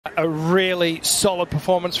a really solid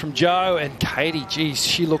performance from Joe. And Katie, geez,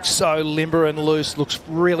 she looks so limber and loose, looks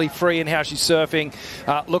really free in how she's surfing.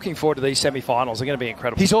 Looking forward to these semi-finals. They're going to be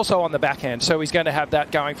incredible. He's also on the backhand, so he's going to have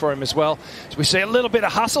that going for him as well. So we see a little bit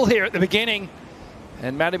of hustle here at the beginning.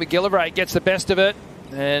 And Matty McGillivray gets the best of it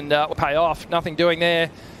and will pay off. Nothing doing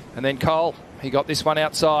there. And then Cole, he got this one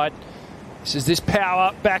outside. This is this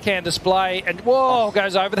power backhand display, and whoa,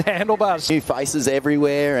 goes over the handlebars. New faces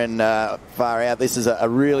everywhere and far out. This is a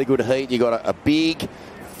really good heat. You got a big,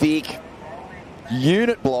 thick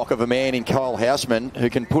unit block of a man in Kyle Houshmand who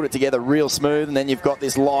can put it together real smooth, and then you've got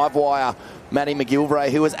this live wire Matty McGillivray,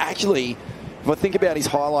 who has actually, if I think about his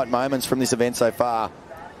highlight moments from this event so far,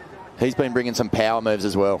 he's been bringing some power moves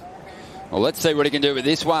as well. Well, let's see what he can do with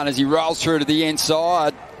this one as he rolls through to the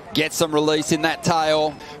inside. Get some release in that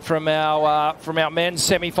tail. From our men's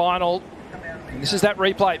semi-final. And this is that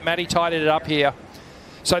replay. Matty tidied it up here.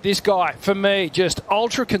 So this guy, for me, just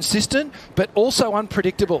ultra consistent, but also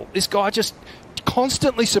unpredictable. This guy just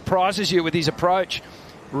constantly surprises you with his approach.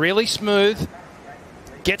 Really smooth.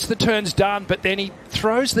 Gets the turns done, but then he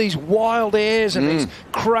throws these wild airs and these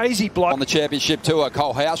crazy blocks. On the championship tour,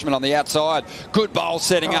 Cole Houshmand on the outside. Good bowl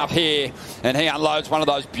setting up here, and he unloads one of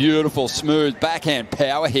those beautiful, smooth backhand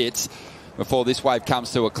power hits before this wave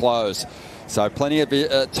comes to a close. So plenty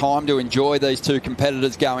of time to enjoy these two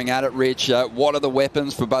competitors going at it, Rich. What are the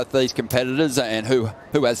weapons for both these competitors, and who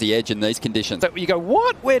has the edge in these conditions? So you go,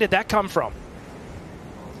 what? Where did that come from?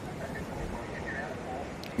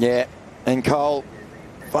 Yeah, and Cole,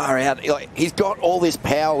 far out. He's got all this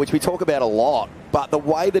power, which we talk about a lot, but the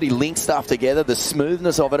way that he links stuff together, the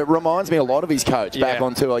smoothness of it, it reminds me a lot of his coach back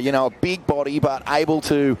on tour. You know, a big body, but able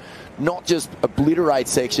to not just obliterate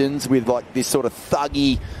sections with like this sort of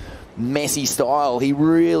thuggy, messy style. He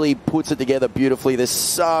really puts it together beautifully. There's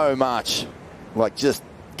so much, like, just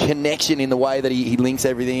connection in the way that he links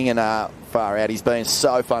everything, and far out. He's been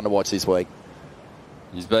so fun to watch this week.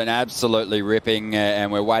 He's been absolutely ripping,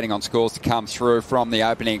 and we're waiting on scores to come through from the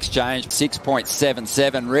opening exchange.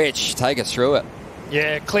 6.77. Rich, take us through it.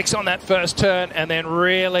 Yeah, clicks on that first turn and then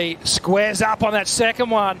really squares up on that second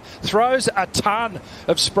one. Throws a ton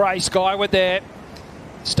of spray skyward there.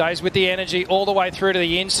 Stays with the energy all the way through to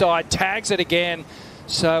the inside. Tags it again.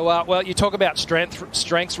 So, well, you talk about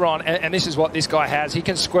strengths, Ron, and this is what this guy has. He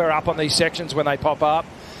can square up on these sections when they pop up.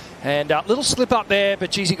 And a little slip up there,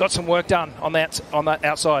 but geez, he got some work done on that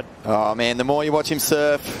outside. Oh, man, the more you watch him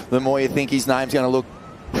surf, the more you think his name's going to look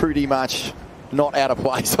pretty much not out of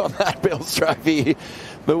place on that Bell's Trophy.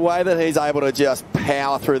 The way that he's able to just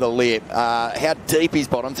power through the lip, how deep his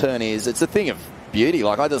bottom turn is, it's a thing of beauty.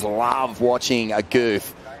 Like, I just love watching a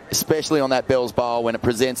goof, especially on that Bell's Bowl when it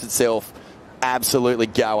presents itself. Absolutely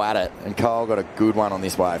go at it. And Kyle got a good one on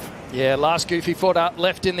this wave. Yeah, last goofy footer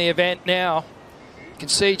left in the event now. You can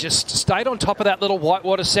see just stayed on top of that little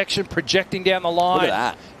whitewater section, projecting down the line. Look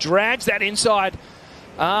at that. Drags that inside,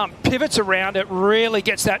 pivots around it, really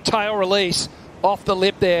gets that tail release off the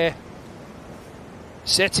lip there.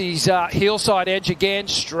 Sets his heel side edge again,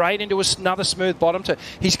 straight into another smooth bottom turn.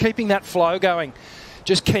 He's keeping that flow going,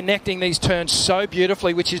 just connecting these turns so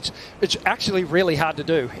beautifully, which is it's actually really hard to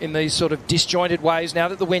do in these sort of disjointed waves now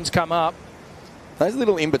that the winds come up. Those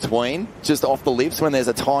little in-between, just off the lips when there's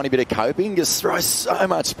a tiny bit of coping, just throw so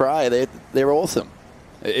much spray. They're awesome.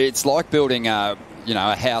 It's like building a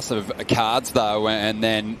house of cards, though, and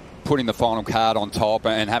then putting the final card on top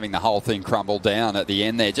and having the whole thing crumble down at the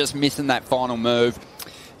end there. Just missing that final move.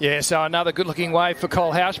 Yeah, so another good-looking wave for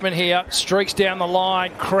Cole Houshmand here. Streaks down the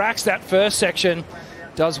line, cracks that first section.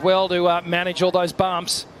 Does well to manage all those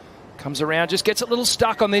bumps. Comes around, just gets a little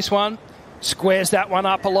stuck on this one. Squares that one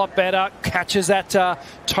up a lot better. Catches that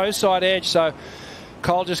toe side edge. So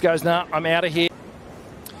Cole just goes, nah, I'm out of here.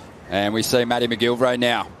 And we see Matty McGillivray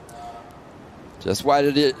now. Just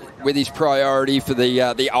waited it with his priority for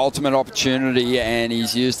the ultimate opportunity, and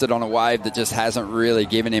he's used it on a wave that just hasn't really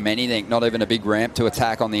given him anything. Not even a big ramp to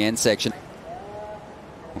attack on the end section.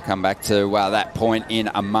 We'll come back to that point in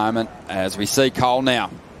a moment as we see Cole now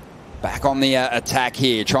back on the attack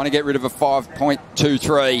here, trying to get rid of a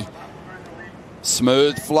 5.23.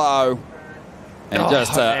 Smooth flow and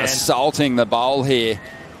assaulting the bowl here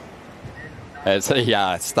as he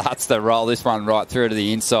starts to roll this one right through to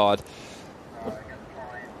the inside.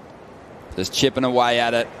 Just chipping away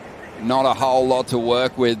at it. Not a whole lot to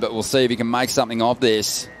work with, but we'll see if he can make something of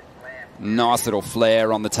this. Nice little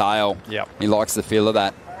flare on the tail. Yep. He likes the feel of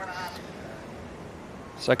that.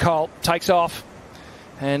 So Cole takes off,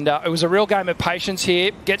 and it was a real game of patience here.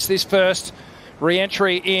 Gets this first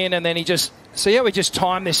re-entry in, and then he just... See how we just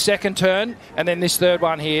timed this second turn, and then this third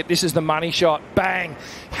one here. This is the money shot. Bang!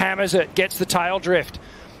 Hammers it, gets the tail drift.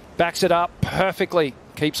 Backs it up perfectly.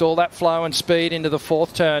 Keeps all that flow and speed into the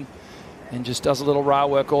fourth turn. And just does a little rail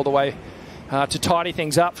work all the way to tidy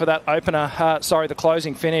things up for that opener. The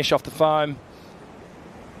closing finish off the foam.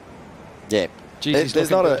 Yeah. Jeez,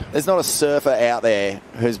 there's not a surfer out there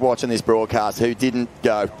who's watching this broadcast who didn't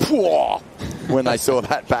go when they saw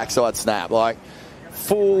that backside snap. Like,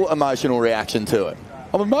 full emotional reaction to it.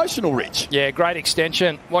 I'm emotional, Rich. Yeah, great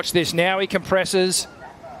extension. Watch this. Now he compresses,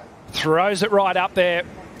 throws it right up there.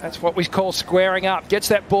 That's what we call squaring up. Gets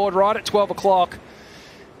that board right at 12 o'clock.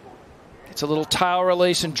 Gets a little tail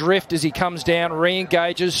release and drift as he comes down,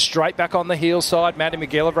 re-engages straight back on the heel side. Matty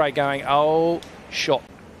McGillivray going, oh, shot.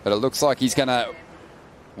 But it looks like he's going to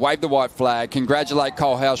wave the white flag. Congratulate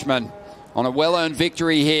Cole Houshmand on a well-earned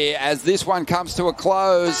victory here as this one comes to a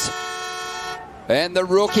close. And the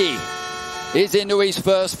rookie is into his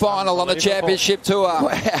first final on the championship tour.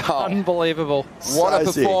 Wow. Unbelievable. What a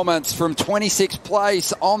performance from 26th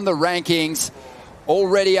place on the rankings.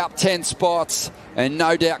 Already up 10 spots and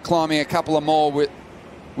no doubt climbing a couple of more with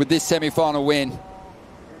this semi-final win.